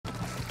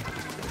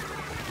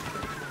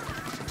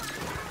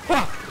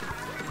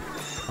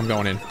I'm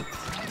going in.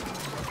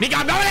 Nico,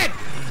 I'm going in!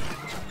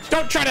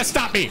 Don't try to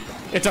stop me!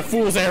 It's a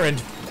fool's errand.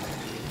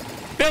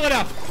 Fill it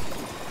up!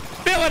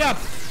 Fill it up!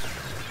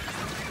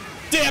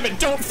 Damn it,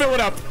 don't fill it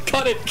up!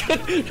 Cut it!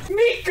 Cut it.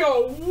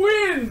 Nico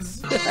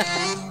wins!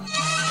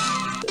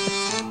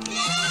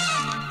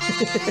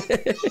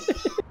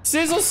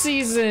 Sizzle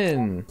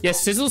season! Yeah,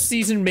 sizzle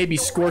season may be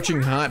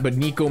scorching hot, but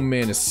Nico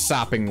Man is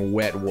sopping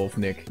wet,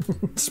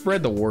 Wolfnick.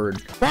 Spread the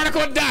word.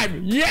 Barnacle and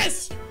Dime!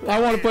 Yes! I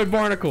want to play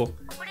Barnacle.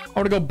 I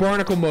want to go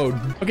Barnacle mode.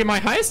 Okay, my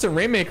highest in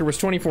Rainmaker was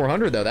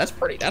 2,400 though. That's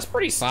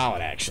pretty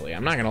solid actually.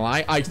 I'm not gonna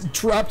lie. I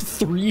dropped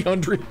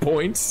 300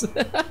 points.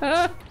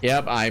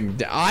 Yep,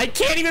 I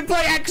can't even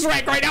play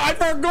X-Rank right now. I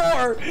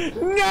forgot.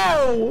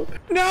 No!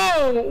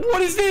 No!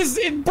 What is this?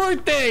 It's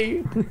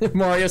birthday!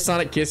 Mario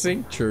Sonic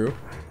kissing? True.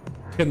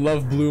 Can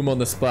love bloom on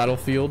the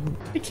Splattlefield?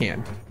 It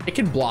can. It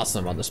can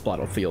blossom on the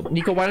Splattlefield.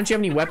 Nico, why don't you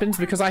have any weapons?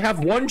 Because I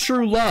have one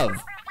true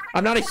love.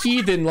 I'm not a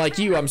heathen like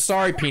you. I'm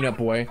sorry, Peanut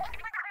Boy.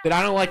 That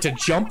I don't like to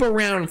jump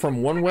around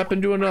from one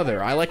weapon to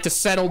another. I like to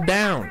settle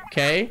down,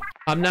 okay?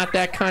 I'm not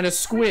that kind of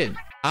squid.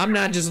 I'm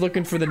not just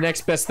looking for the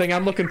next best thing.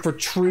 I'm looking for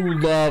true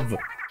love.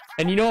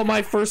 And you know what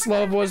my first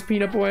love was,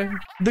 Peanut Boy?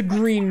 The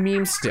green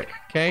meme stick,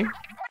 okay?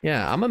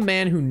 Yeah, I'm a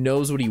man who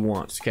knows what he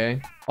wants,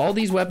 okay? All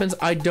these weapons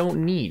I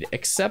don't need,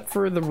 except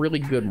for the really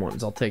good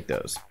ones. I'll take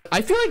those.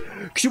 I feel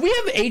like, should we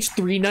have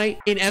h-3 night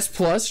in S+?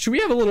 Should we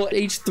have a little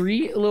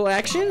h-3, a little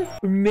action?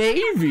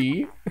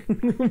 Maybe.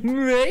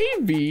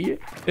 Maybe.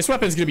 This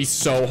weapon's gonna be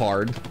so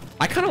hard.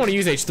 I kind of want to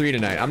use h-3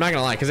 tonight. I'm not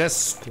gonna lie, because it has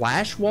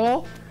Splash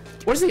Wall.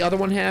 What does the other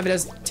one have? It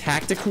has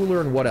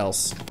Tacticooler and what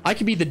else? I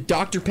could be the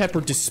Dr.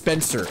 Pepper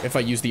dispenser if I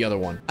use the other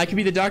one. I could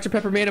be the Dr.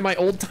 Pepper man in my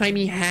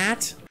old-timey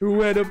hat. Who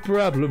had a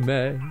problem,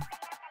 man?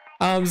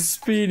 I'm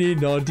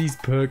spinning on these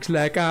perks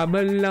like I'm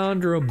a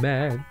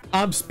laundromat.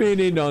 I'm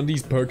spinning on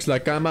these perks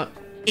like I'm a...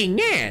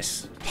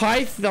 Yes.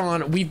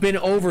 Python, we've been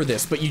over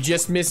this, but you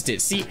just missed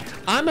it. See,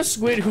 I'm a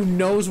squid who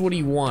knows what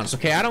he wants,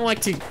 okay? I don't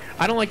like to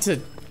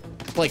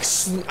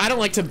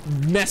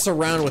mess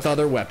around with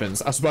other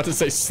weapons. I was about to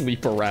say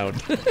sleep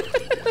around.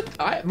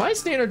 My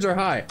standards are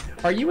high.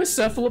 Are you a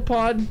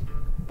cephalopod?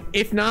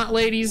 If not,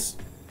 ladies,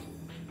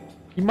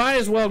 you might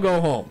as well go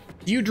home.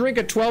 Do you drink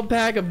a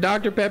 12-pack of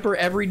Dr. Pepper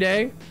every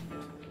day?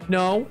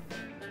 No.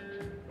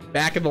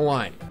 Back of the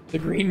line. The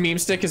green meme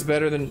stick is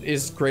greater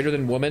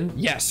than woman?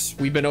 Yes,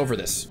 we've been over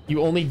this.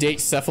 You only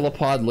date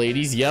cephalopod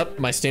ladies? Yep,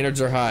 my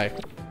standards are high.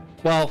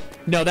 Well,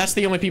 no, that's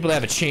the only people that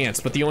have a chance,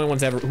 but the only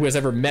ones who has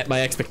ever met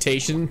my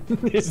expectation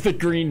is the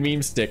green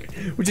meme stick,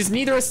 which is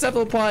neither a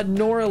cephalopod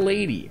nor a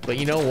lady. But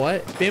you know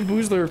what?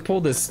 Bamboozler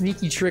pulled a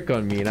sneaky trick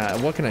on me,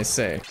 and what can I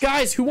say?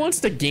 Guys, who wants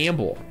to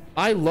gamble?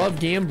 I love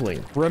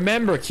gambling.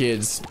 Remember,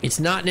 kids, it's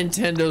not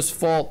Nintendo's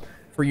fault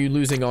for you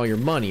losing all your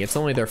money. It's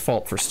only their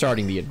fault for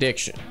starting the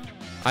addiction.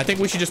 I think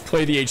we should just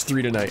play the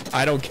h-3 tonight.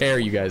 I don't care,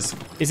 you guys.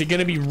 Is it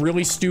gonna be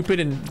really stupid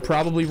and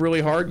probably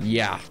really hard?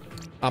 Yeah,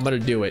 I'm gonna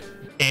do it.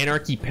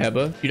 Anarchy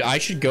Peppa. Dude, I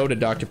should go to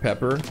Dr.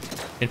 Pepper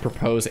and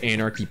propose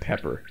Anarchy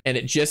Pepper. And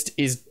it just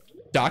is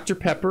Dr.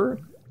 Pepper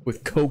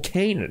with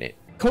cocaine in it.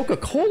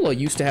 Coca-Cola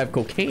used to have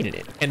cocaine in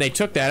it. And they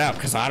took that out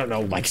because, I don't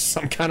know, like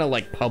some kind of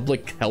like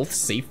public health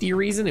safety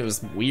reason. It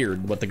was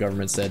weird what the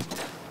government said.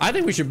 I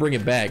think we should bring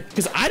it back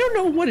because I don't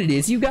know what it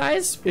is, you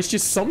guys. It's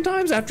just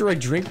sometimes after I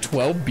drink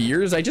 12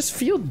 beers, I just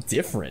feel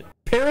different.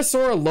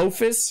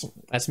 Parasaurolophus,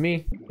 that's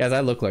me. Guys, I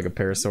look like a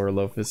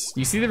Parasaurolophus.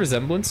 You see the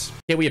resemblance?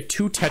 Yeah, we have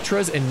two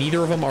Tetras and neither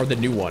of them are the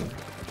new one.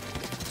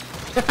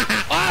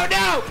 Oh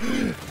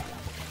no!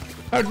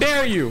 How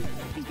dare you?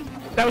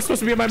 That was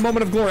supposed to be my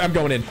moment of glory. I'm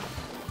going in.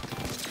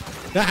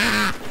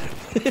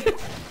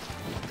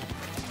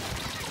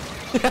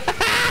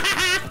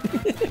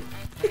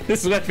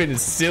 This weapon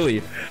is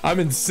silly. I'm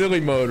in silly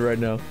mode right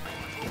now.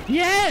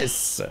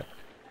 Yes!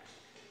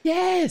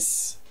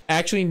 Yes!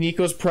 Actually,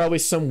 Nico's probably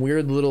some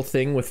weird little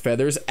thing with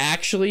feathers.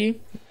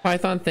 Actually,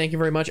 Python, thank you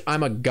very much.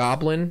 I'm a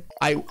goblin.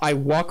 I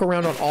walk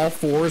around on all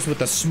fours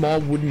with a small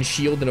wooden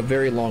shield and a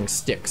very long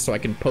stick, so I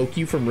can poke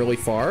you from really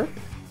far.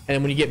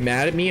 And when you get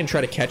mad at me and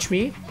try to catch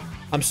me,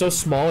 I'm so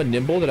small and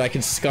nimble that I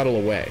can scuttle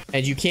away.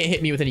 And you can't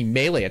hit me with any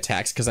melee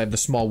attacks because I have the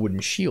small wooden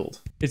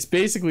shield. It's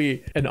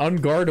basically an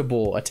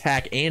unguardable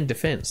attack and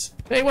defense.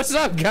 Hey, what's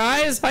up,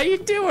 guys? How you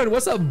doing?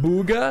 What's up,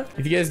 Booga?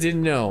 If you guys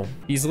didn't know,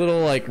 these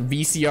little, like,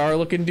 VCR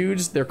looking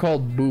dudes, they're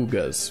called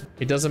Boogas.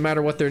 It doesn't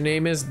matter what their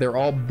name is, they're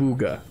all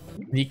Booga.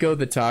 Nico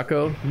the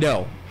Taco?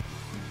 No.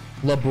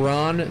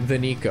 LeBron the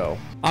Nico.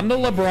 I'm the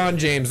LeBron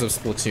James of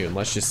Splatoon,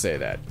 let's just say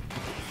that.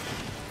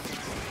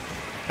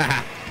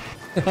 Haha.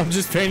 I'm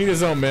just painting the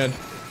zone, man.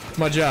 It's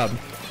my job.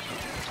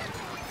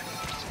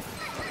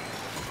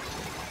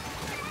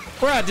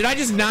 Bruh, did I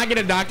just not get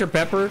a Dr.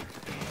 Pepper?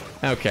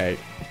 Okay.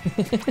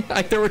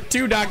 Like, there were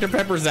two Dr.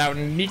 Peppers out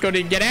and Nico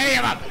didn't get any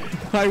of them.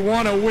 I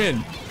want to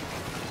win.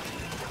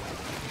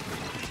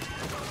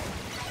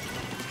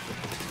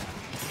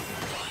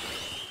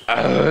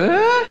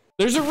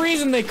 There's a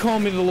reason they call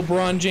me the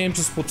LeBron James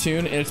of Splatoon,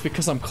 and it's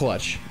because I'm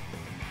clutch.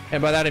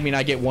 And by that, I mean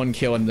I get one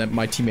kill and then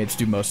my teammates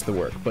do most of the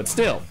work. But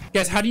still,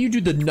 guys, how do you do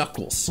the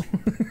knuckles?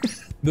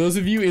 Those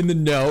of you in the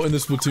know in the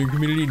Splatoon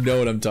community know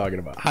what I'm talking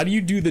about. How do you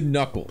do the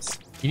knuckles?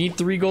 You need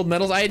 3 gold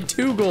medals? I had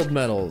 2 gold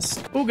medals.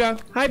 Booga.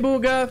 Hi,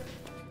 Booga.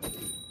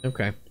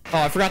 Okay.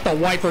 Oh, I forgot the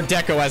Wiper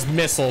Deco has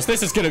missiles.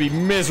 This is gonna be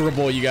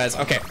miserable, you guys.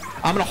 Okay,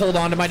 I'm gonna hold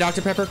on to my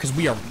Dr. Pepper because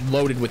we are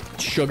loaded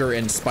with sugar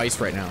and spice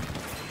right now.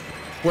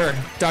 Where?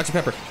 Dr.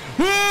 Pepper.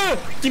 Ah!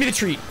 Give me the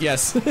treat.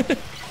 Yes.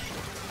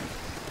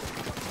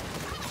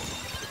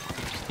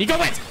 Nico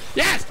wins.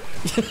 Yes.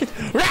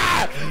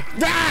 Rah!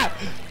 Rah!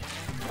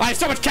 I have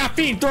so much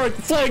caffeine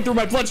flowing through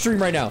my bloodstream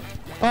right now.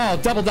 Oh,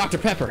 double Dr.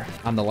 Pepper.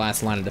 I'm the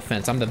last line of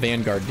defense. I'm the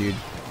Vanguard dude.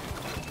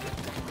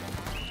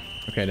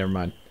 Okay, never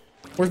mind.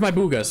 Where's my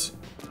Boogas?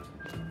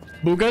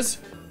 Boogas?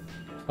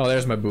 Oh,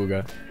 there's my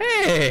Booga.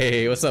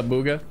 Hey, what's up,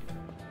 Booga?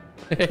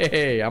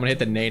 Hey, I'm gonna hit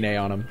the nay-nay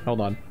on him. Hold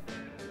on.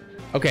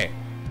 Okay,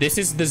 this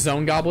is the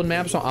Zone Goblin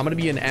map, so I'm gonna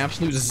be an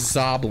absolute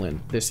Zoblin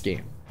this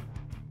game.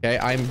 Okay,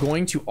 I'm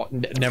going to... Oh,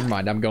 never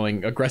mind, I'm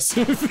going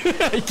aggressive,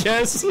 I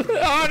guess.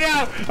 Oh,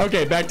 no!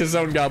 Okay, back to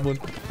Zone Goblin.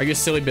 Are you a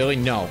silly Billy?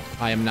 No,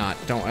 I am not.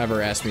 Don't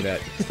ever ask me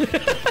that.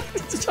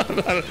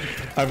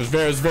 I was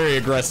very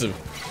aggressive.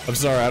 I'm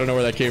sorry, I don't know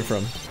where that came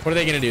from. What are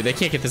they gonna do? They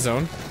can't get the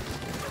zone.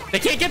 They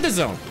can't get the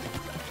zone.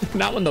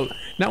 Not when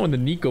the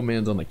Nico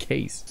man's on the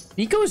case.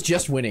 Nico is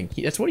just winning.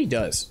 That's what he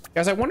does.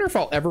 Guys, I wonder if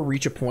I'll ever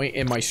reach a point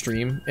in my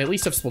stream, at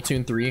least of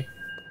Splatoon 3,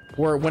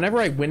 where whenever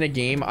I win a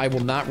game, I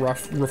will not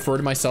refer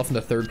to myself in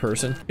the third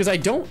person. Because I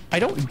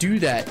don't do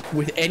that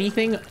with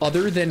anything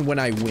other than when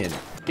I win.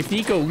 If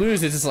Nico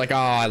loses, it's like, oh,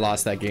 I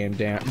lost that game.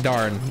 Damn,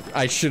 darn,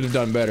 I should have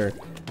done better.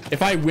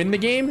 If I win the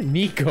game,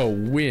 Nico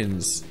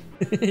wins.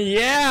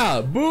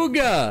 Yeah,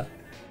 Booga.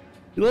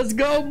 Let's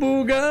go,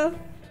 Booga.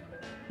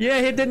 Yeah,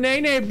 hit the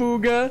nay-nay,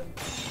 Booga.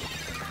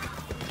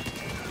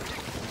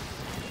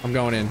 I'm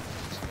going in.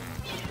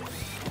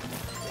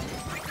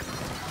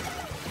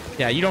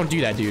 Yeah, you don't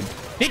do that, dude.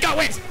 Nico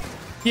wins.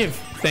 Give.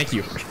 Thank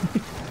you.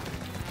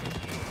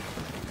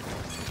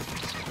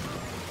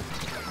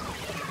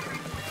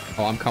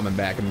 Oh, I'm coming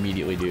back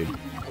immediately, dude.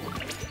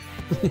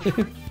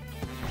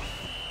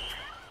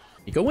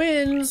 Nico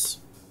wins.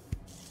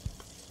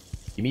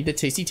 Give me the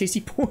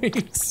tasty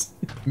points.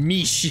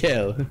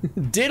 Michelle.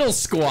 Diddle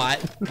squat.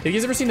 Have you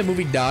guys ever seen the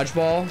movie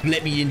Dodgeball?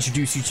 Let me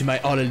introduce you to my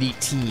all-elite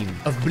team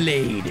of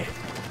Blade,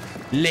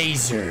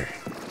 Laser,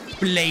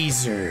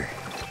 Blazer,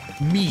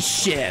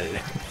 Michelle.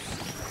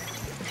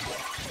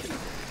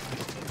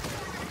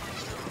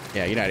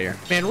 Yeah, get out of here.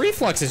 Man,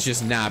 Reflux is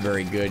just not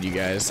very good, you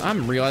guys.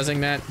 I'm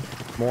realizing that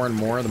more and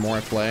more the more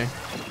I play.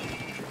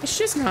 It's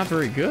just not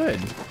very good.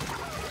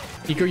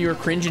 Nico, you were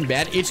cringing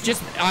bad. It's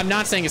just, I'm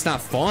not saying it's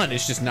not fun.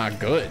 It's just not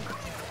good.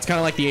 It's kind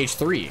of like the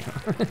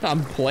h-3.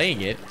 I'm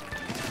playing it.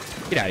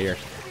 Get out of here.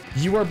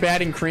 You are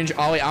bad and cringe.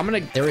 Ollie,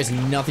 there is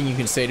nothing you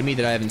can say to me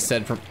that I haven't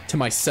said to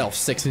myself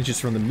 6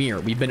 inches from the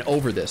mirror. We've been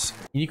over this.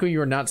 Nico,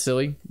 you are not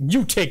silly.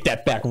 You take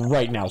that back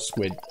right now,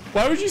 Squid.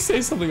 Why would you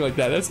say something like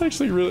that? That's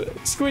actually really...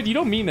 Squid, you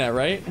don't mean that,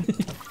 right?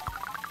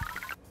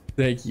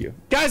 Thank you.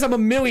 Guys, I'm a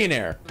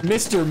millionaire.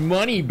 Mr.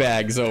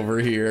 Moneybags over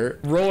here,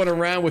 rolling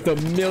around with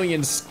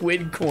 1,000,000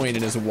 squid coin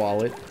in his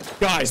wallet.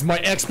 Guys, my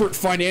expert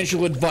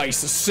financial advice,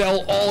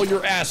 sell all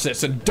your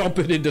assets and dump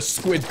it into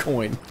squid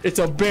coin. It's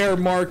a bear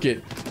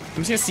market.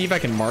 I'm just gonna see if I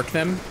can mark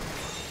them.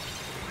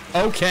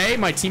 Okay,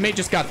 my teammate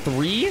just got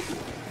 3.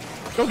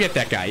 Go get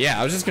that guy. Yeah,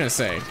 I was just gonna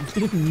say.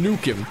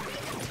 Nuke him.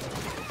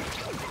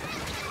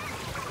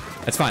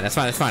 That's fine, that's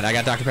fine, that's fine. I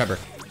got Dr. Pepper.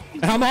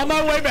 I'm on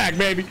my way back,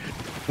 baby.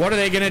 What are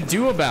they gonna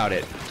do about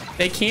it?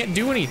 They can't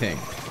do anything.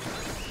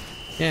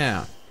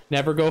 Yeah.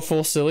 Never go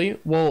full silly.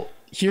 Well,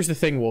 here's the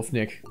thing,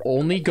 Wolfnick.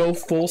 Only go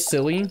full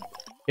silly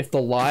if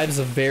the lives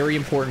of very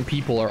important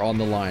people are on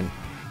the line.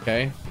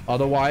 Okay?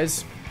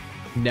 Otherwise,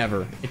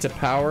 never. It's a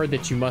power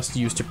that you must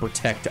use to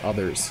protect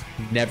others.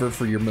 Never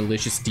for your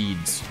malicious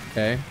deeds.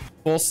 Okay?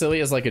 Full silly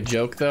is like a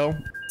joke, though.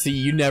 See,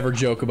 you never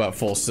joke about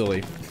full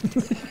silly.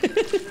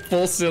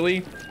 Full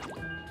silly?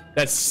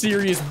 That's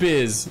serious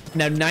biz.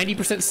 Now,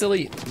 90%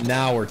 silly,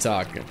 now we're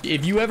talking.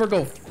 If you ever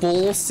go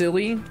full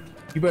silly,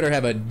 you better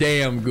have a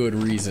damn good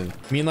reason.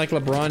 You mean like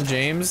LeBron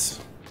James?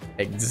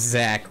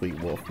 Exactly,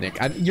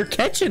 Wolfnick. You're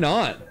catching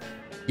on.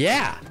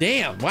 Yeah,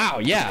 damn, wow,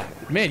 yeah.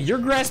 Man, you're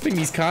grasping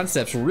these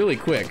concepts really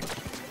quick.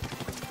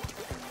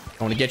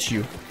 I want to get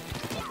you.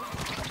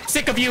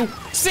 Sick of you!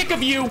 Sick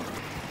of you!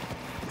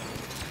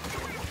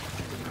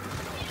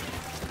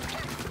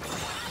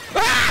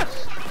 Ah!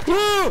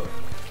 Woo!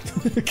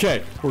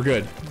 Okay, we're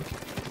good.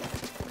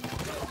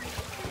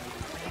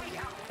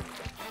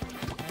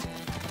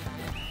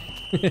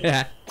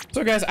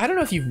 So guys, I don't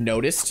know if you've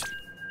noticed,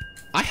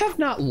 I have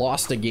not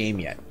lost a game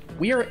yet.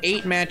 We are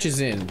 8 matches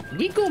in.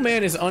 Nico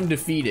Man is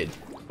undefeated,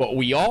 but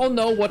we all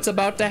know what's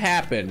about to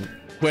happen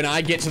when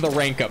I get to the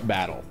rank up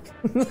battle.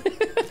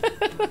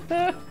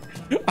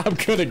 I'm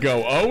gonna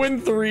go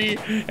 0-3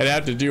 and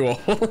have to do a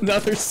whole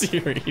nother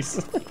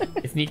series.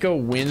 If Nico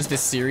wins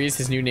this series,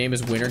 his new name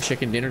is Winner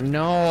Chicken Dinner.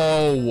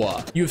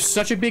 No! You have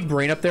such a big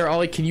brain up there,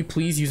 Ollie. Can you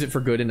please use it for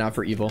good and not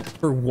for evil?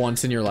 For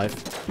once in your life.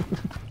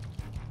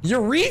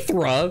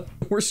 Urethra?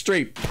 We're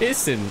straight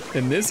pissing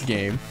in this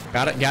game.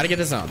 Gotta get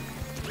this on.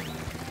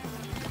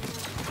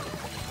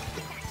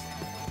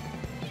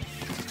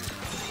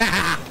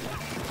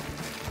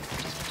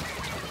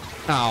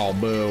 Oh,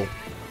 boo.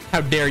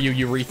 How dare you,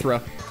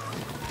 urethra.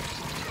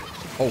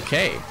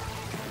 Okay.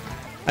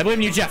 I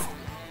blame you, Jeff.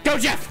 Go,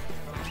 Jeff!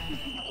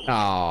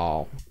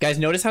 Oh. Guys,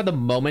 notice how the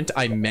moment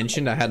I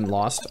mentioned I hadn't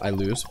lost, I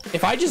lose?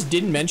 If I just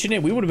didn't mention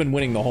it, we would have been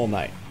winning the whole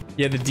night.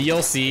 Yeah, the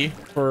DLC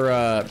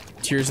for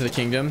Tears of the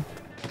Kingdom,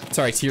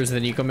 sorry, Tears of the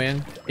Nico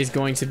Man, is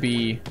going to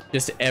be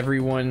just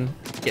everyone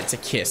gets a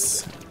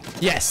kiss.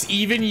 Yes,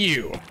 even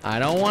you. I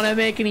don't want to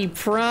make any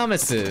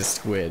promises,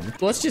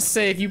 Squid. Let's just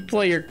say if you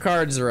play your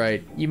cards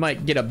right, you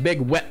might get a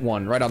big wet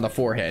one right on the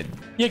forehead.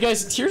 Yeah,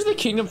 guys, Tears of the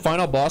Kingdom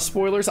final boss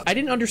spoilers. I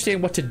didn't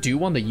understand what to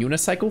do on the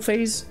unicycle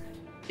phase.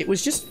 It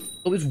was just,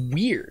 it was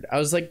weird. I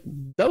was like,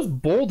 that was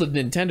bold of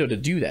Nintendo to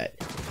do that.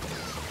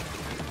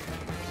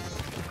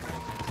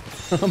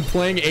 I'm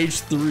playing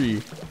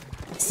h-3.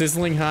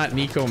 Sizzling hot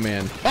Nico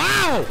Man.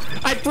 Wow!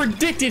 I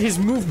predicted his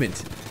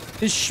movement.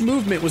 His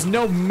movement was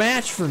no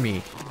match for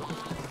me.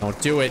 Don't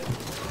do it.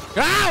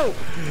 Ow!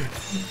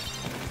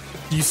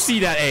 You see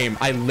that aim?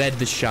 I led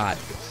the shot.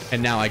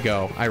 And now I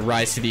go. I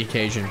rise to the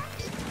occasion.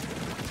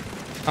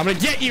 I'm gonna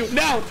get you.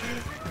 No!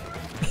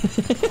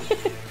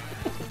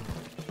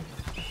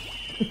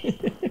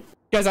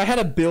 Guys, I had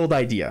a build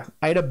idea.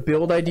 I had a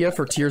build idea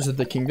for Tears of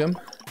the Kingdom.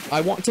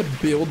 I want to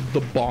build the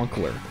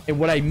bonkler. And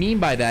what I mean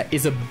by that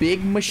is a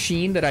big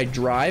machine that I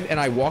drive and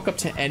I walk up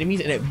to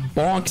enemies and it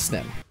bonks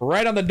them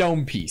right on the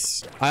dome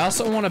piece. I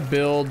also want to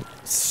build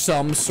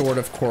some sort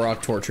of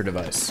Korok torture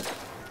device.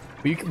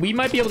 We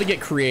might be able to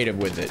get creative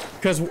with it.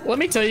 Because let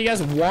me tell you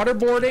guys,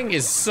 waterboarding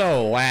is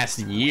so last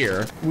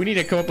year. We need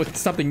to come up with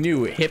something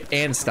new, hip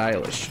and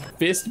stylish.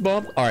 Fist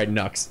bump? All right,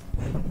 Nux.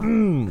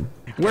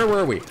 Where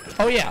were we?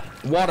 Oh yeah,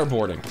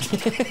 waterboarding.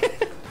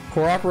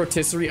 Korok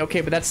rotisserie.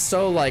 Okay, but that's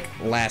so like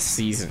last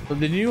season.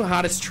 The new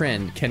hottest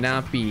trend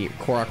cannot be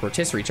Korok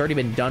rotisserie. It's already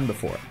been done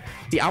before.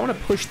 See, I want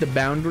to push the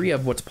boundary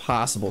of what's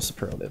possible,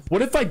 Superlative.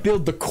 What if I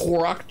build the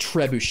Korok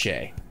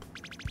trebuchet?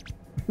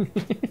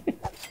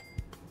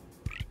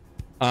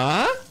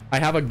 I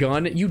have a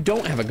gun. You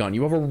don't have a gun.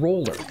 You have a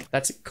roller.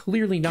 That's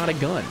clearly not a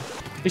gun.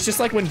 It's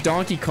just like when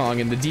Donkey Kong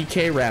in the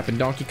DK rap in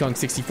Donkey Kong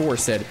 64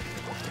 said,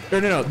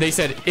 no, they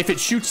said, if it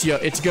shoots you,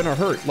 it's gonna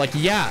hurt. Like,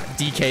 yeah,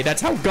 DK,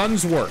 that's how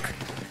guns work.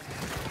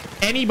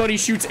 Anybody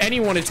shoots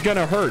anyone, it's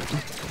gonna hurt.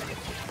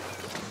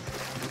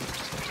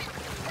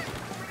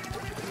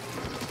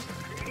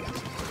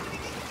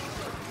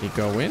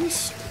 Nico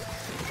wins.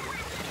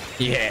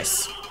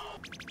 Yes.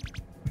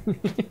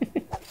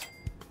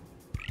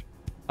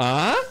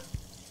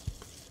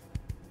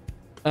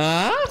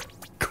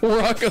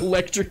 Korok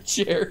electric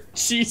chair.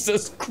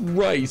 Jesus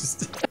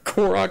Christ.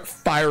 Korok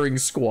firing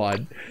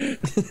squad.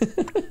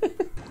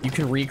 You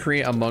can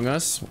recreate Among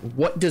Us.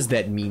 What does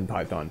that mean,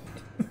 Python?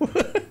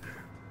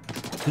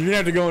 You're gonna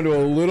have to go into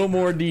a little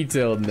more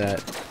detail than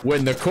that.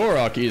 When the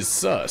Korok is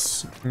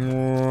sus.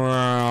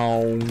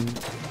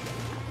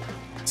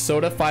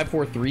 Soda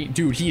 543.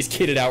 Dude, he is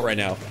kitted out right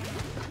now.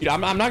 Dude,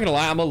 I'm not gonna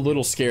lie, I'm a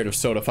little scared of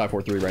Soda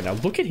 543 right now.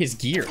 Look at his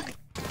gear.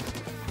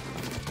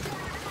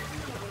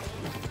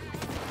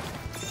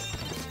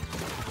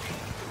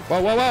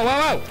 Whoa, whoa, whoa,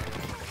 whoa, whoa!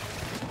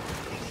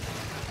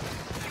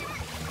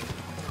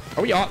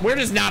 Are we on? We're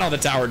just not on the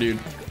tower, dude.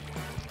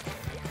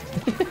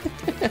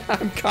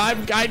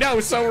 I know,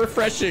 so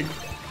refreshing.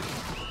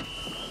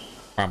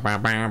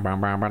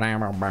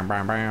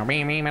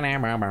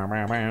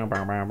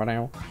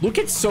 Look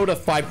at Soda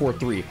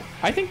 543.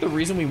 I think the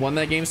reason we won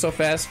that game so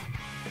fast,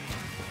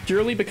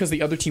 purely because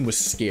the other team was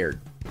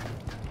scared.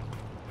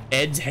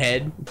 Ed's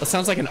Head. That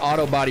sounds like an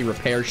auto body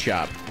repair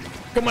shop.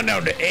 Come on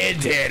down to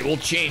Ed's Head. We'll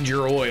change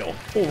your oil.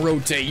 We'll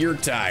rotate your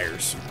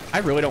tires. I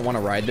really don't want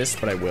to ride this,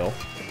 but I will.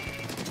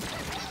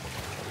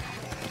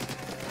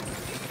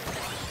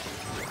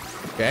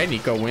 Okay,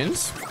 Nico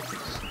wins.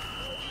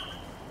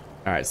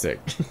 All right, sick.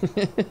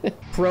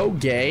 Pro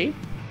gay.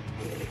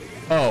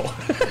 Oh.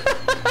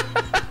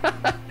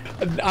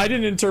 I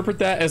didn't interpret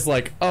that as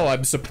like, oh,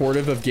 I'm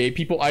supportive of gay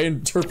people. I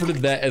interpreted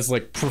that as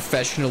like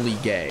professionally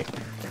gay.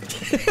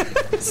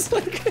 It's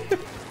like...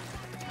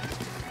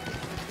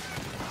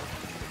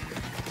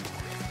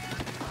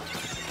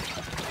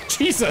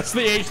 Jesus,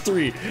 the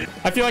h-3.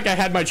 I feel like I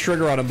had my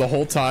trigger on him the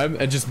whole time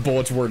and just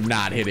bullets were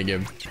not hitting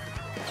him.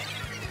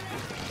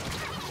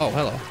 Oh,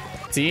 hello.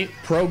 See,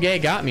 pro gay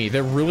got me.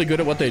 They're really good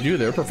at what they do.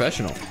 They're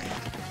professional.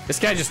 This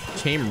guy just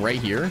came right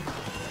here.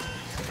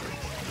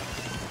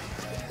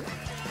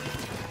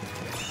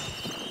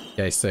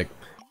 Okay, sick.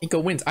 Nico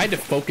wins. I had to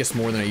focus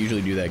more than I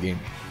usually do that game.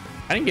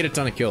 I didn't get a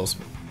ton of kills,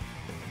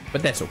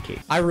 but that's okay.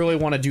 I really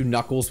want to do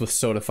Knuckles with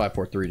Soda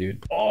 543,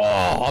 dude.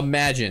 Oh,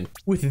 imagine.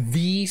 With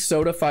the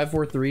Soda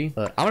 543.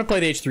 I'm going to play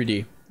the h-3D.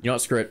 You know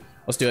what? Screw it.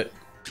 Let's do it.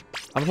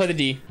 I'm going to play the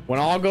D. When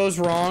all goes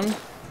wrong,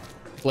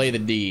 play the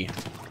D.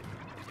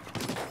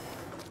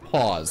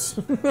 Pause.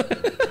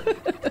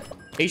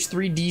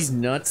 H3D's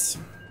nuts.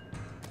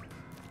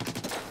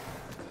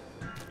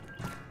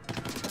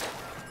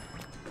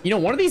 You know,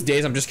 one of these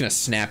days I'm just gonna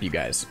snap, you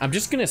guys. I'm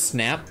just gonna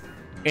snap,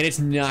 and it's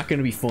not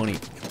gonna be funny.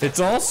 It's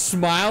all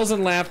smiles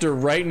and laughter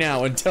right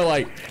now until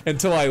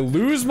I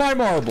lose my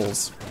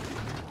marbles.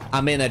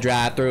 I'm in the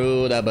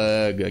drive-through the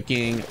Burger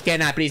King.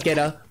 Can I please get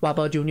a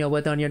Whopper Jr.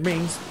 with onion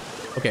rings?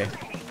 Okay.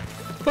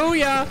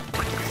 Booyah!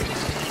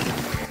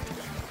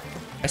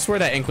 I swear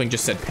that Inkling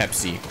just said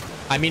Pepsi.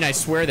 I mean, I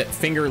swear that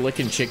finger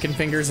licking chicken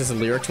fingers is a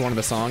lyric to one of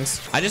the songs.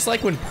 I just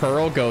like when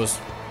Pearl goes,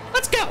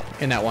 let's go,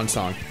 in that one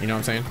song. You know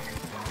what I'm saying?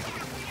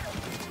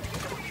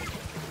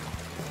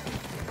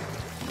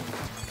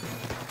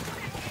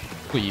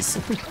 Please.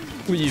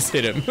 Please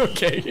hit him.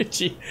 Okay.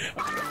 Gee.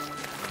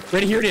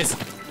 Ready? Here it is.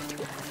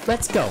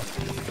 Let's go.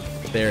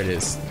 There it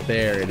is.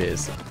 There it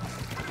is.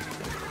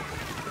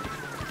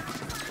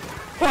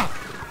 Ah!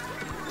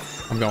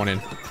 I'm going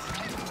in.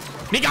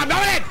 Nico, I'm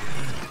going in!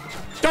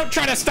 Don't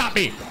try to stop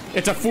me!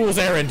 It's a fool's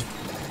errand.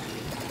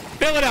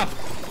 Fill it up!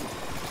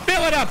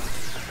 Fill it up!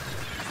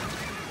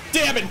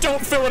 Damn it,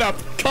 don't fill it up!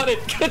 Cut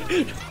it! Cut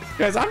it.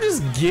 Guys, I'm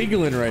just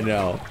giggling right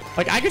now.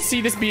 Like, I could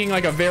see this being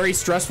like a very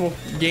stressful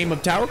game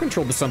of tower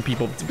control to some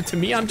people. But to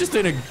me, I'm just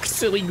in a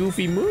silly,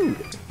 goofy mood.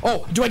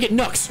 Oh, do I get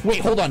Nux?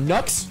 Wait, hold on,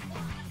 Nux?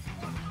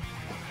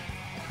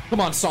 Come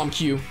on,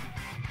 Somq.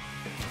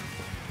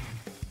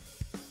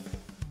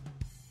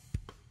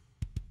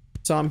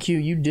 Somq,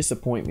 you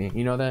disappoint me.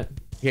 You know that?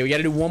 Okay, we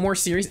gotta do one more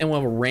series and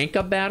we'll have a rank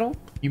up battle.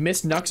 You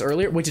missed Nux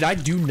earlier. Wait, did I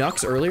do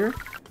Nux earlier?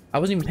 I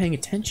wasn't even paying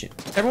attention.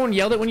 Everyone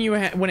yelled it when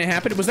it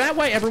happened. Was that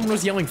why everyone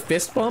was yelling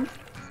fist bump?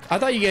 I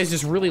thought you guys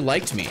just really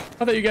liked me.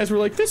 I thought you guys were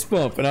like fist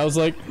bump, and I was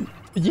like,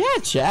 yeah,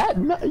 chat,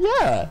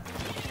 yeah.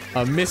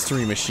 A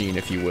mystery machine,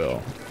 if you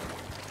will.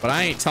 But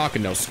I ain't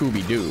talking no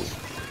Scooby-Doo.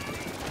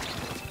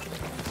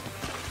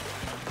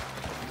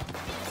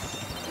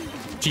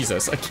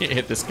 Jesus, I can't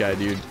hit this guy,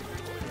 dude.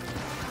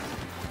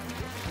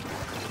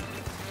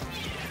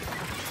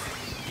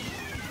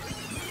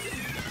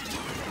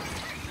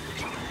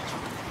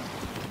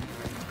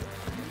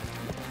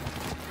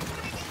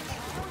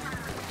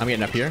 I'm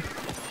getting up here.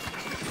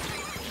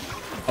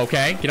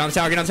 Okay, get on the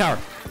tower, get on the tower.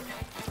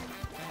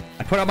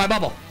 I put out my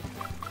bubble.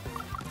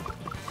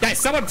 Guys,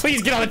 someone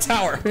please get on the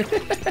tower.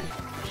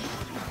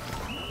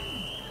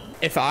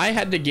 If I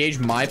had to gauge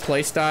my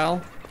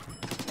playstyle,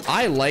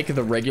 I like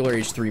the regular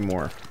h-3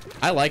 more.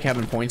 I like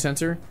having point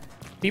sensor.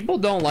 People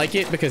don't like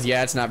it because,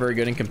 yeah, it's not very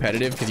good in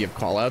competitive because you have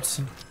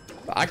callouts.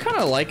 But I kind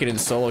of like it in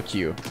solo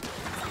queue.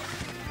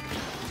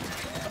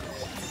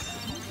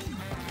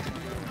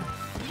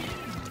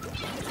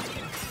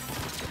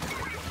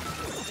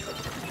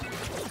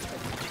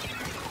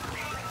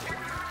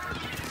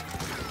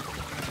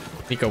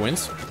 Nico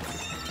wins.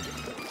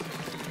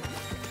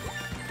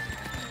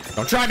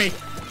 Don't try me.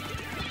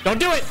 Don't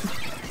do it.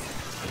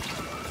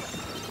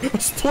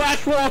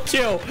 Splash wall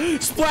kill.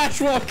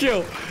 Splash wall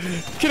kill.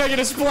 Can I get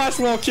a splash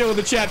wall kill in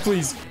the chat,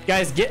 please?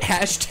 Guys, get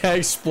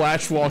hashtag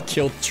splash wall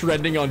kill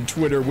trending on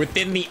Twitter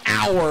within the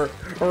hour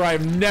or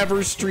I'm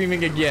never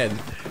streaming again.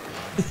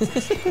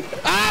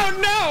 Oh,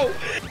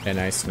 no. Okay,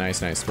 nice,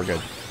 nice, nice. We're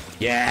good.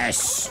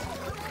 Yes.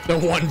 The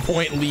 1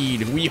 point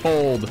lead. We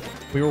hold.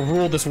 We will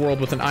rule this world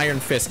with an iron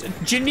fist.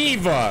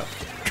 Geneva!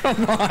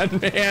 Come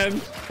on, man.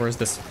 Where's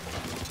this?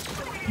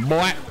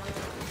 Boy.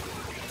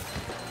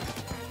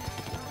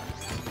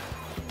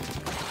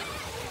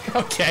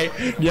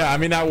 Okay. Yeah, I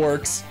mean, that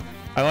works.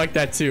 I like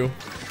that, too.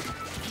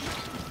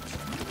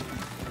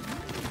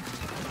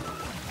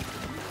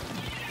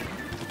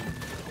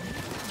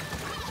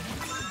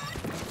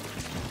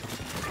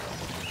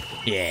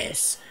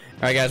 Yes.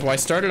 All right, guys. Well, I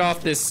started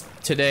off this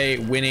today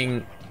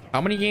winning... How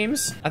many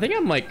games? I think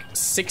I'm like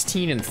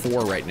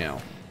 16-4 right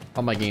now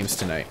on my games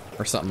tonight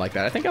or something like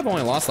that. I think I've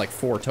only lost like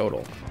 4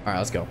 total. All right,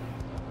 let's go.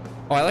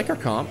 Oh, I like our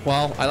comp.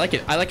 Well, I like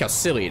it. I like how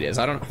silly it is.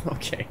 I don't know.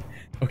 Okay.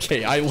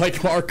 Okay, I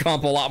like our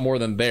comp a lot more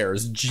than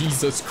theirs.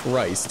 Jesus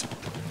Christ.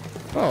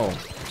 Oh,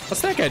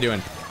 what's that guy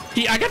doing?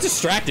 I got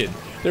distracted.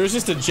 There was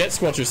just a jet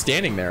squelcher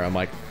standing there. I'm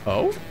like,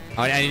 oh?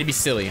 I need to be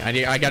silly. I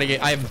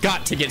have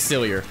got to get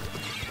sillier.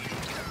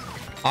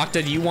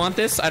 Octa, do you want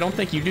this? I don't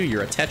think you do.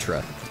 You're a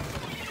Tetra.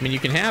 I mean, you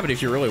can have it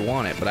if you really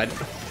want it, but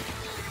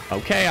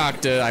Okay,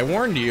 Octa, I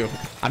warned you.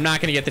 I'm not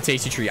gonna get the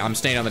tasty treat. I'm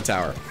staying on the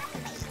tower.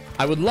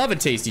 I would love a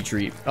tasty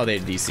treat. Oh, they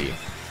had DC.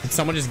 Did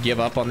someone just give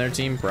up on their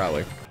team?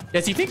 Probably.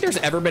 Yes, do you think there's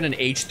ever been an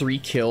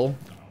h-3 kill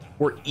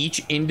where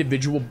each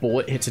individual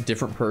bullet hits a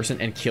different person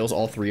and kills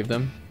all 3 of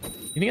them?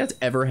 You think that's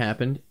ever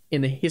happened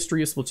in the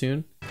history of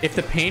Splatoon? If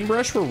the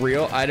paintbrush were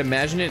real, I'd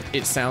imagine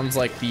it sounds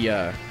like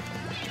the,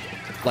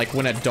 like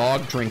when a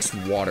dog drinks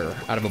water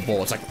out of a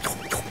bowl. It's like...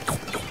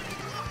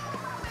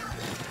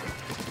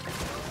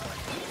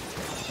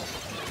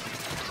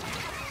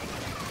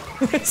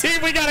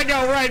 Team, we gotta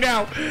go right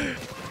now.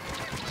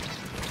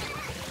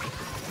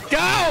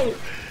 Go!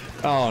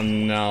 Oh,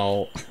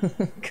 no.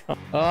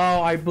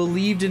 Oh, I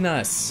believed in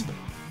us.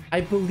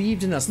 I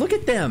believed in us. Look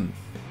at them.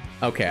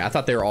 Okay, I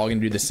thought they were all gonna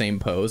do the same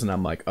pose, and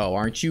I'm like, oh,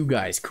 aren't you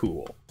guys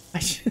cool?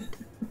 So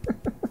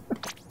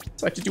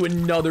I have to do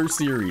another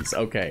series.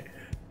 Okay,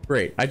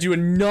 great. I do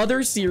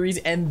another series,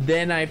 and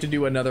then I have to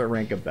do another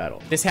rank up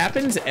battle. This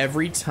happens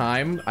every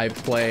time I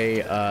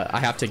play, I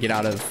have to get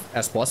out of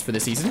S+ for the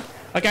season.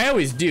 Like, I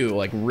always do,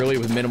 like, really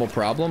with minimal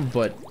problem,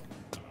 but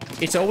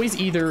it's always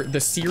either the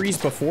series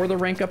before the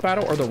rank up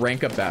battle or the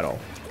rank up battle.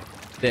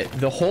 That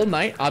the whole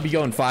night, I'll be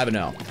going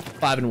 5-0,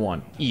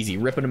 5-1. Easy,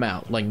 ripping them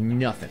out like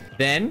nothing.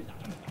 Then,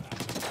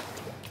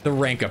 the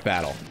rank up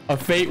battle. A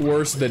fate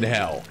worse than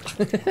hell.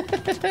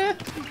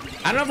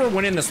 I don't ever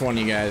win in this one,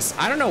 you guys.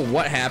 I don't know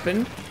what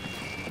happened.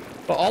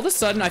 But all of a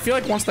sudden, I feel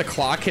like once the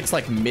clock hits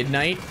like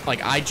midnight,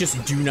 like I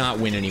just do not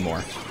win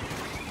anymore.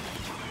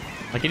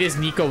 Like it is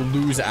Nico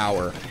lose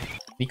hour.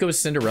 Nico's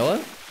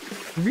Cinderella?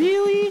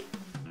 Really?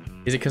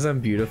 Is it because I'm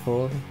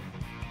beautiful?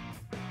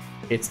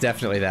 It's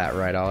definitely that,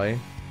 right, Ollie?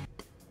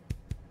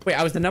 Wait,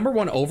 I was the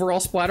 #1 overall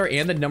splatter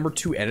and the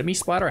 #2 enemy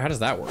splatter? How does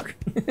that work?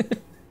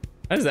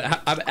 How does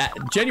that?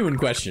 Genuine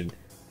question.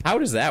 How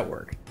does that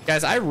work?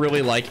 Guys, I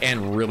really like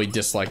and really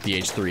dislike the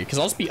h-3 because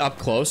I'll just be up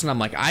close and I'm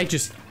like,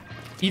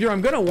 either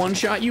I'm gonna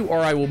one-shot you or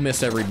I will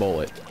miss every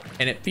bullet.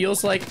 And it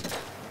feels like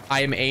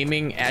I am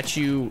aiming at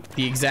you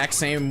the exact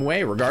same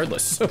way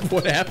regardless of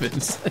what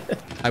happens.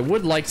 I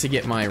would like to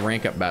get my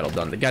rank up battle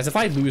done. Guys, if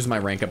I lose my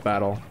rank up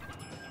battle,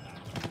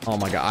 oh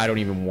my god, I don't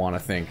even want to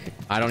think.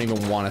 I don't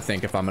even want to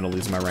think if I'm gonna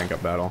lose my rank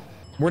up battle.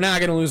 We're not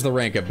gonna lose the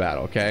rank up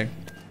battle, okay?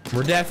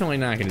 We're definitely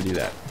not gonna do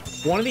that.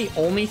 One of the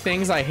only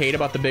things I hate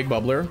about the big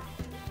bubbler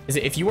is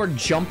that if you are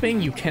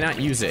jumping, you cannot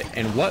use it.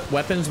 And what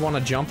weapons want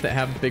to jump that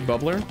have big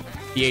bubbler?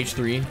 The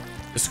h-3,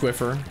 the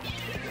squiffer.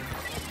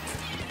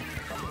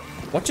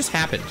 What just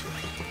happened?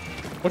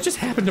 What just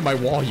happened to my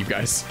wall, you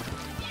guys?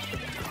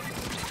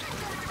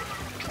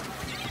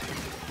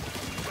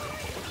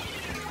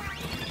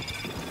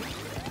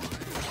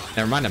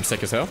 Never mind, I'm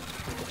sick as hell.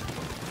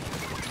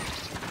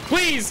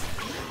 Please!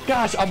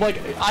 Gosh, I'm like,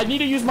 I need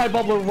to use my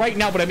bubbler right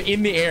now, but I'm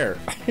in the air.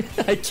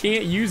 I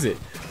can't use it.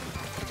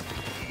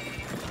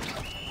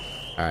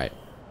 All right.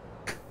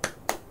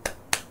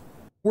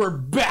 We're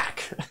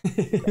back.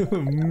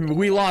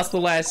 We lost the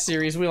last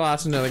series. We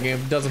lost another game.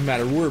 Doesn't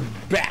matter. We're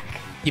back.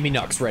 Give me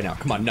Nux right now.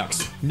 Come on,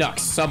 Nux. Nux,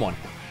 someone.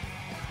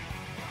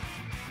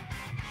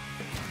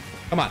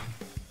 Come on.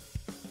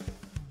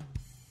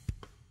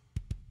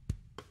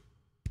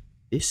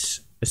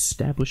 This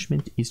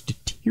establishment is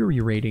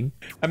deteriorating.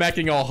 I'm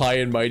acting all high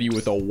and mighty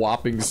with a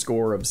whopping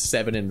score of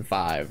 7 and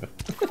 5.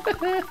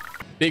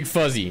 Big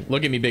Fuzzy.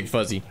 Look at me, Big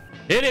Fuzzy.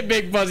 Hit it,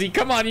 Big Fuzzy.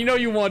 Come on, you know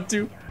you want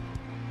to.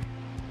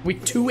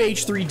 With 2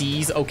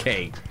 h-3ds,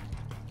 okay.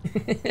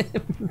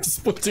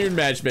 Splatoon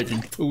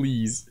matchmaking,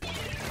 please.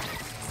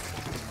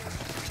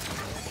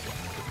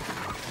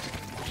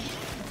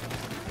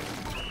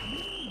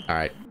 All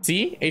right.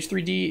 See,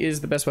 h-3d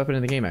is the best weapon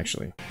in the game,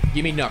 actually.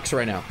 Give me Nux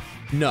right now.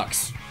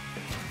 Nux.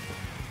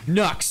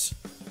 Nux.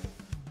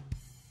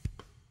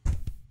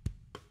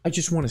 I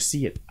just want to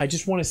see it. I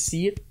just want to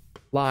see it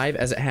live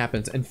as it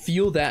happens and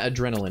feel that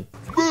adrenaline.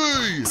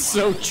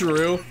 So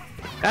true.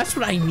 That's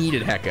what I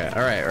needed, Hecka.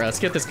 All right, let's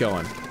get this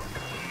going.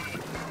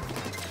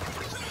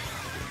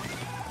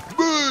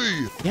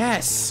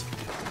 Yes.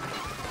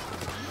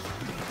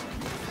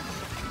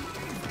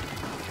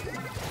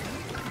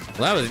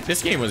 Well,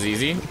 this game was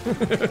easy.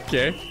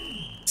 Okay.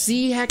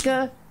 See,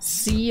 Hecka?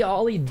 See,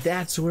 Ollie?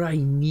 That's what I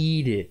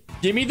needed.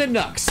 Give me the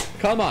Nux.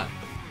 Come on.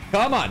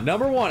 Come on.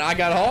 #1. I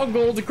got all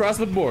golds across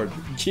the board.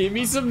 Give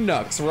me some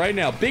Nux right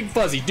now. Big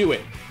Fuzzy, do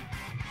it.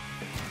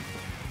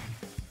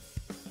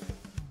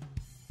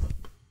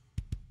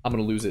 I'm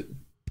gonna lose it.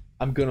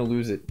 I'm gonna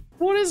lose it.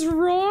 What is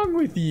wrong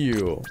with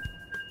you?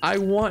 I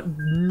want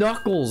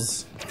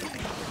Knuckles.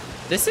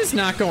 This is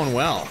not going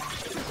well.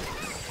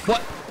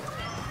 What?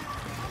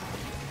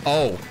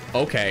 Oh,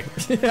 okay.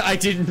 I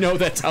didn't know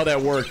that's how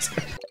that worked.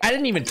 I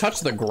didn't even touch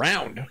the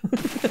ground.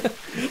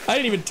 I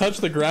didn't even touch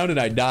the ground and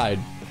I died.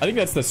 I think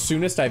that's the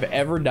soonest I've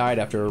ever died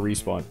after a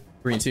respawn.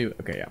 3 and 2.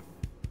 Okay, yeah.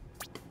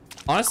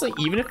 Honestly,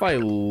 even if I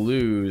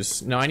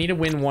lose... No, I need to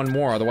win one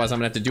more. Otherwise, I'm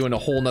going to have to do in a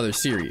whole nother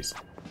series.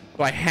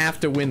 So I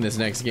have to win this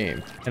next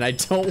game. And I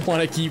don't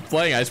want to keep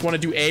playing. I just want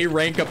to do a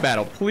rank up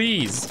battle.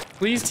 Please.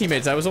 Please,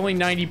 teammates. I was only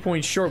 90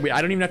 points short.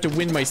 I don't even have to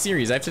win my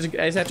series. I just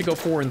have to go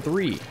 4 and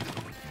 3.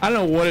 I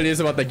don't know what it is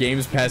about the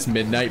games past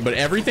midnight, but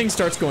everything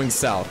starts going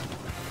south.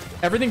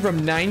 Everything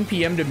from 9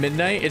 p.m. to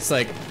midnight, it's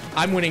like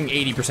I'm winning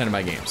 80% of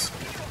my games.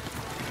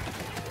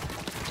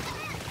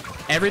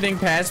 Everything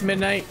past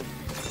midnight,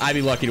 I'd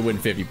be lucky to win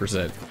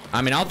 50%.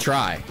 I mean, I'll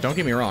try. Don't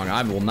get me wrong.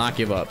 I will not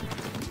give up.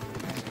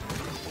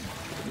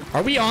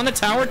 Are we on the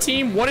tower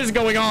team? What is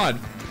going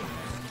on?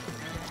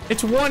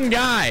 It's one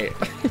guy.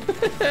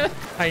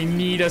 I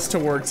need us to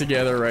work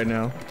together right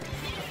now.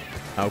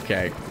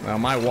 Okay. Well,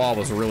 my wall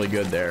was really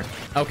good there.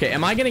 Okay,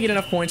 am I going to get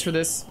enough points for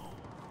this?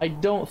 I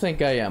don't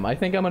think I am. I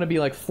think I'm going to be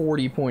like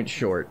 40 points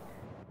short.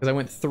 Because I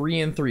went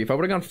 3 and 3. If I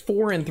would have gone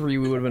 4 and 3,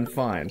 we would have been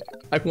fine.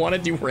 I want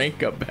to do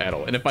rank up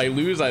battle. And if I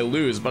lose, I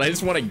lose. But I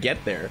just want to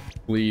get there.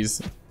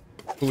 Please.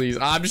 Please.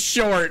 I'm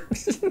short.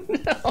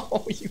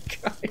 No, you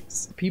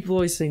guys. People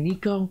always say,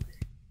 Nico,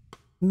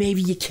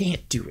 maybe you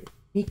can't do it.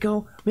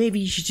 Nico, maybe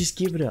you should just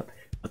give it up.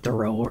 But there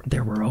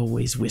were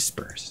always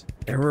whispers.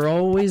 There were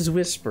always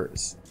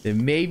whispers. That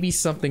maybe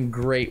something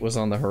great was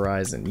on the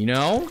horizon, you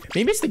know?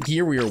 Maybe it's the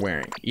gear we were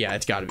wearing. Yeah,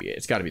 it's gotta be it.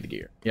 It's gotta be the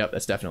gear. Yep,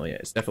 that's definitely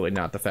it. It's definitely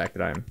not the fact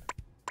that I'm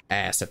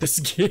ass at this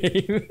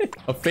game.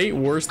 A fate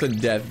worse than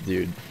death,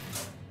 dude.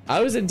 I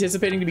was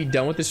anticipating to be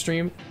done with the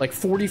stream like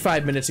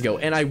 45 minutes ago,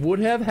 and I would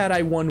have had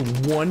I won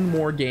one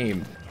more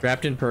game.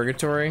 Trapped in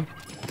purgatory?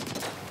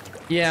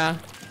 Yeah,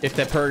 if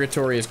that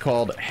purgatory is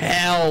called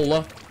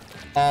hell,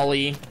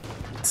 Ollie.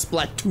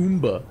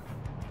 Splatoomba.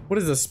 What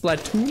is a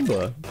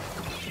Splatoomba?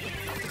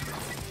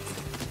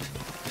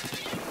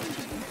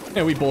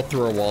 And we both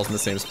threw our walls in the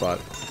same spot.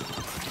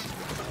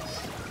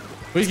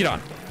 Please get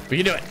on. We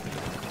can do it.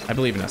 I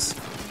believe in us.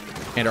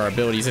 And our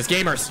abilities as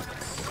gamers.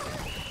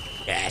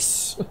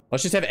 Yes.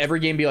 Let's just have every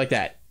game be like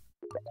that.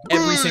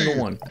 Every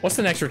single one. What's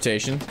the next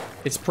rotation?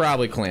 It's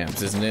probably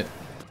clams, isn't it?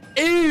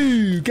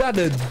 Ooh, got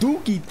a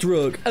dookie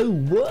truck. Oh,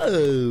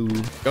 whoa.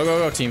 Go, go,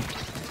 go, team.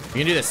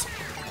 We can do this.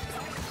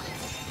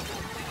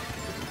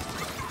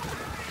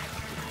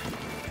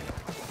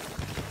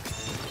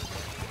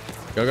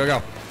 Go, go,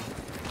 go.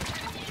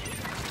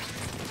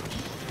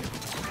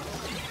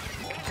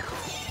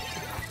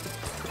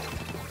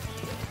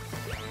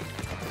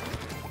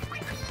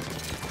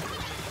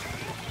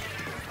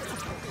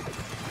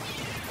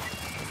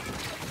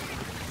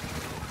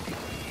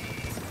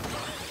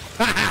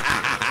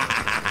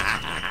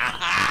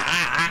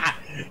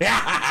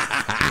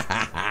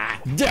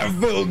 That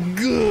felt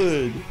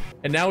good.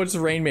 And now it's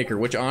Rainmaker,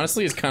 which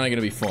honestly is kind of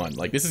gonna be fun.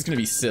 Like, this is gonna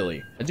be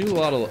silly. I do a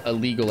lot of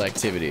illegal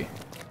activity.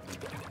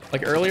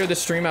 Like earlier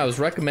this stream, I was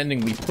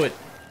recommending we put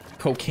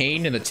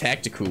cocaine in the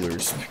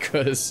Tacticoolers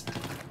because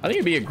I think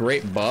it'd be a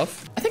great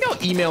buff. I think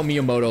I'll email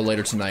Miyamoto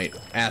later tonight,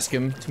 ask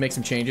him to make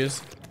some changes.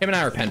 Him and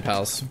I are pen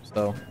pals,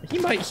 so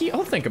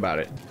he'll think about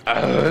it.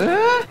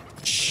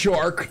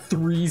 Shark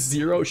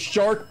 3-0,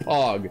 Shark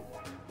Pog.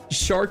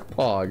 Shark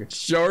Pog.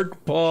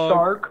 Shark Pog.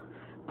 Shark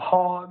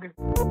Pog.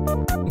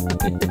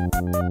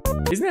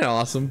 Isn't that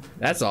awesome?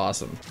 That's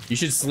awesome. You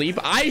should sleep.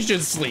 I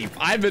should sleep.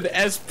 I'm in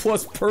S+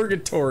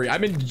 purgatory.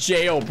 I'm in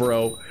jail,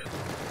 bro.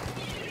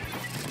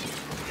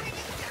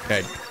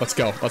 Okay, let's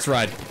go. Let's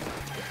ride.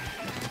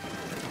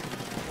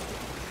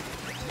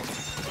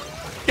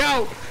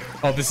 Go!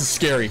 Oh, this is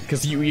scary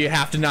because you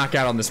have to knock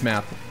out on this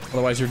map.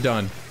 Otherwise, you're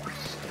done.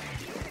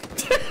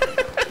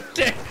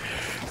 Okay.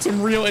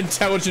 Some real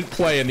intelligent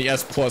play in the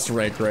S+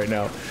 rank right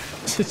now.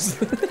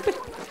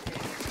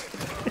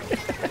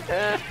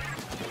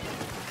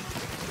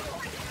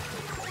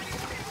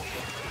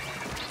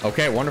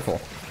 Okay, wonderful.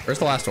 Where's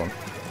the last one?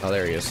 Oh,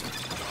 there he is.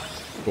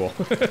 Cool.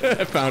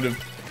 I found him.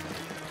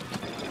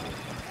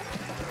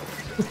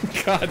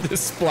 God,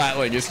 this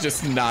splatling is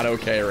just not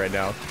okay right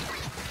now.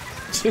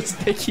 Just,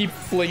 they keep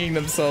flinging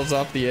themselves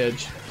off the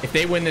edge. If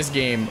they win this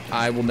game,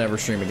 I will never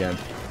stream again.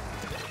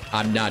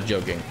 I'm not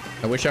joking.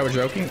 I wish I were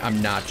joking.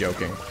 I'm not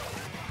joking.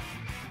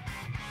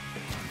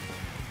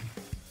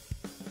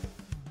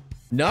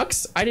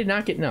 Nux? I did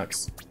not get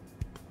Nux.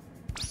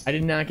 I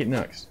did not get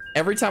Nux.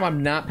 Every time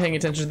I'm not paying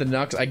attention to the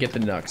Nux, I get the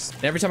Nux.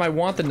 And every time I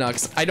want the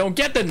Nux, I don't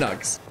get the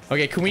Nux.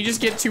 Okay, can we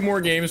just get 2 more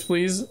games,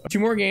 please? 2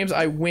 more games,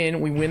 I win.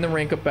 We win the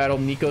rank up battle.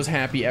 Nico's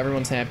happy.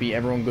 Everyone's happy.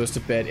 Everyone goes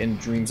to bed and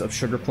dreams of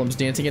sugar plums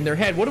dancing in their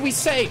head. What do we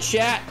say,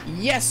 chat?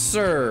 Yes,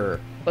 sir.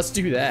 Let's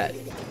do that.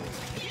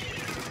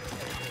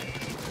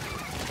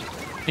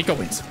 Nico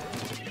wins.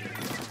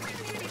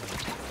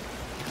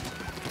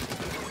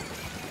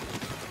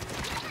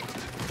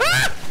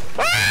 Ah!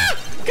 Ah!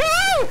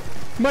 Go!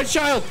 My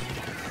child.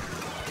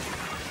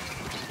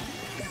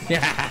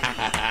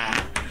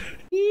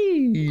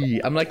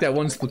 I'm like that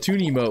one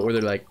Splatoon emote where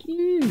they're like,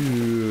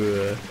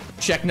 ew.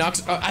 Check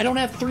Nox. I don't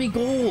have 3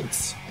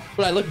 golds,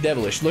 but I look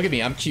devilish. Look at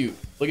me. I'm cute.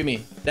 Look at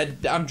me.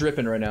 I'm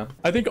dripping right now.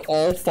 I think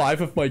all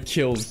 5 of my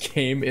kills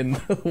came in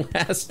the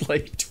last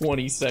like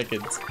 20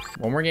 seconds.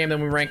 One more game,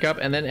 then we rank up,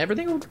 and then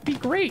everything will be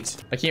great.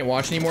 I can't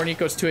watch anymore,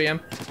 Nico. It's 2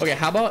 a.m. Okay,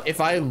 how about if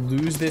I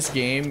lose this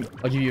game,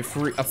 I'll give you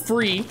a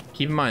free.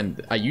 Keep in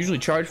mind, I usually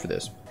charge for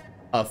this.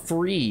 A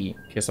free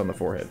kiss on the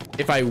forehead.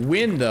 If I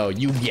win though,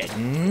 you get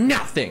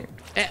nothing.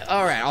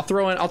 All right,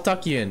 I'll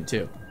tuck you in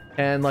too.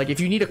 And like, if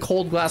you need a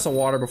cold glass of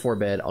water before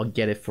bed, I'll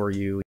get it for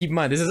you. Keep in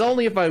mind, this is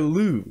only if I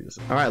lose.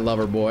 All right,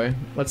 lover boy.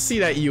 Let's see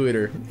that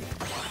U-hitter.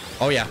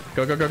 Oh yeah,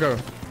 go, go, go, go.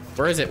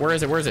 Where is it? Where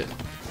is it? Where is it?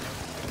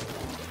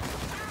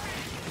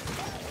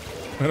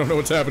 I don't know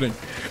what's happening.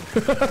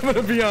 I'm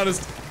gonna be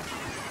honest.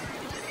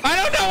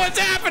 I don't know what's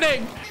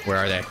happening. Where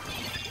are they?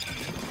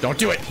 Don't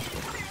do it.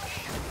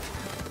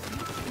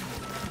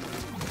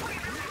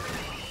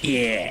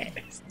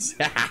 Yes.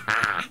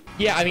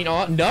 Yeah, I mean,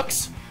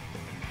 Nux.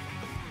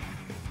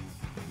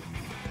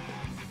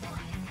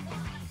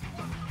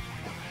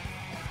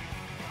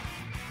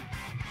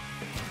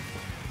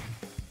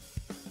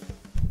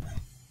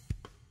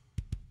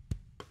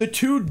 The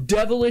 2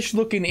 devilish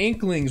looking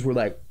inklings were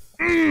like,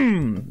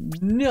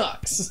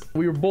 Nux.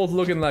 We were both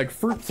looking like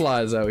fruit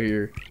flies out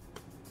here.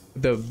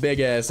 With the big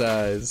ass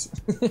eyes.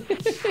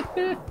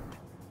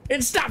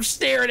 And stop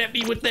staring at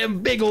me with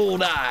them big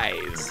old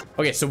eyes.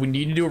 Okay, so we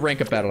need to do a rank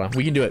up battle now.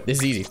 We can do it. This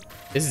is easy.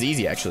 This is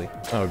easy, actually.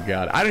 Oh,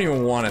 God. I don't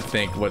even want to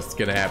think what's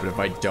going to happen if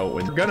I don't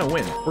win. We're going to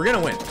win. We're going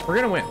to win. We're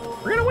going to win.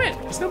 We're going to win.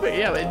 It's no big,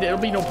 yeah, it'll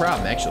be no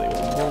problem, actually.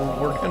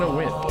 We're going to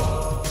win.